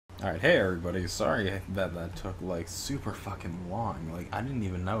Alright, hey everybody, sorry that took, like, super fucking long. Like, I didn't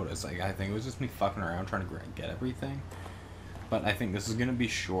even notice. Like, I think it was just me fucking around trying to get everything. But I think this is gonna be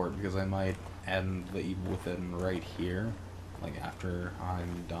short, because I might end the Evil Within right here. Like, after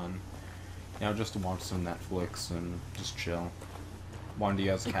I'm done. You know, just to watch some Netflix and just chill. Wanted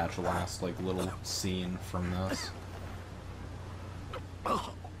you guys to catch the last, like, little scene from this.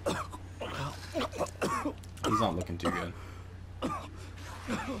 He's not looking too good.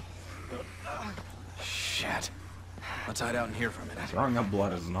 Shit. Let's hide out in here for a minute. Throwing up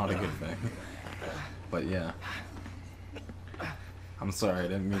blood is not a good thing. But yeah. I'm sorry, I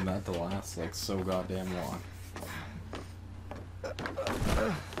didn't mean that to last, like, so goddamn long.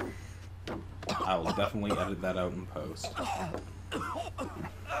 I will definitely edit that out in post.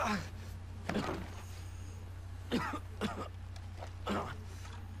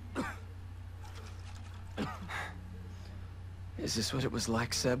 Is this what it was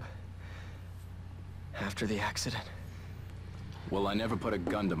like, Seb? After the accident? Well, I never put a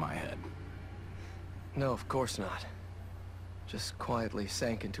gun to my head. No, of course not. Just quietly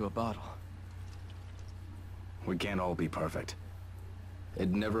sank into a bottle. We can't all be perfect. It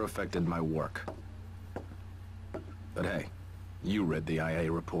never affected my work. But hey, you read the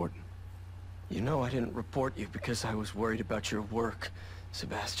IA report. You know I didn't report you because I was worried about your work,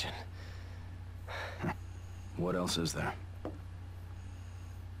 Sebastian. What else is there?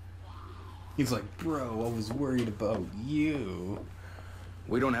 He's like, bro, I was worried about you.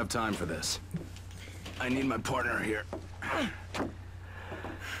 We don't have time for this. I need my partner here.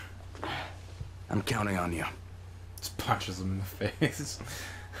 I'm counting on you. Just punches him in the face.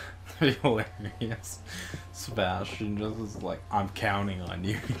 Hilarious. Sebastian just is like, I'm counting on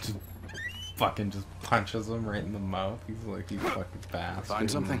you. He just fucking just punches him right in the mouth. He's like, you fucking bastard. Find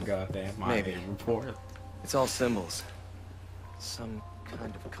something? Goddamn Maybe. IA report. It's all symbols. Some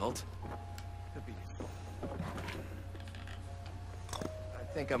kind of cult? Could be. I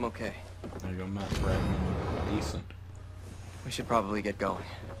think I'm okay. There you go, Matt Bregman. Decent. We should probably get going.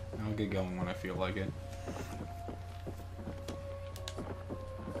 I'll get going when I feel like it.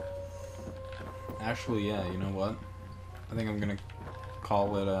 Actually, yeah, you know what? I think I'm gonna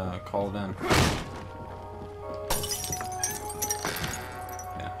call it in.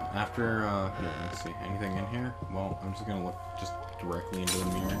 Yeah, after, here, let's see, anything in here? Well, I'm just gonna look just directly into the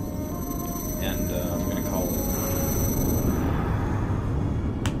mirror, and, I'm gonna call it.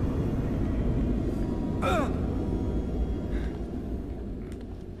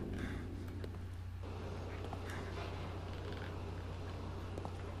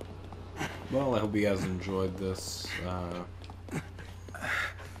 Well, I hope you guys enjoyed this,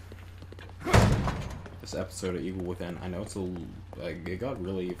 this episode of Evil Within. I know it's like, it got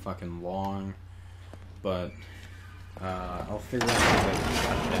really fucking long, but, I'll figure out how to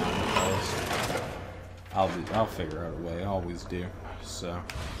cut it down in post. I'll figure out a way, I always do, so.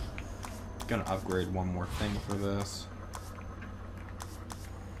 Gonna upgrade one more thing for this.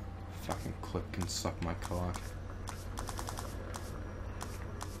 Fucking clip can suck my cock.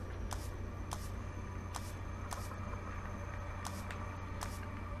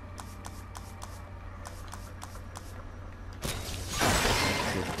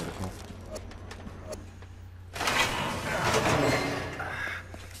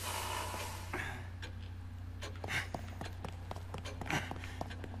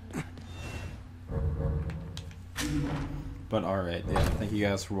 But alright, yeah, thank you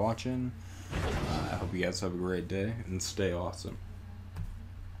guys for watching. I hope you guys have a great day, and stay awesome.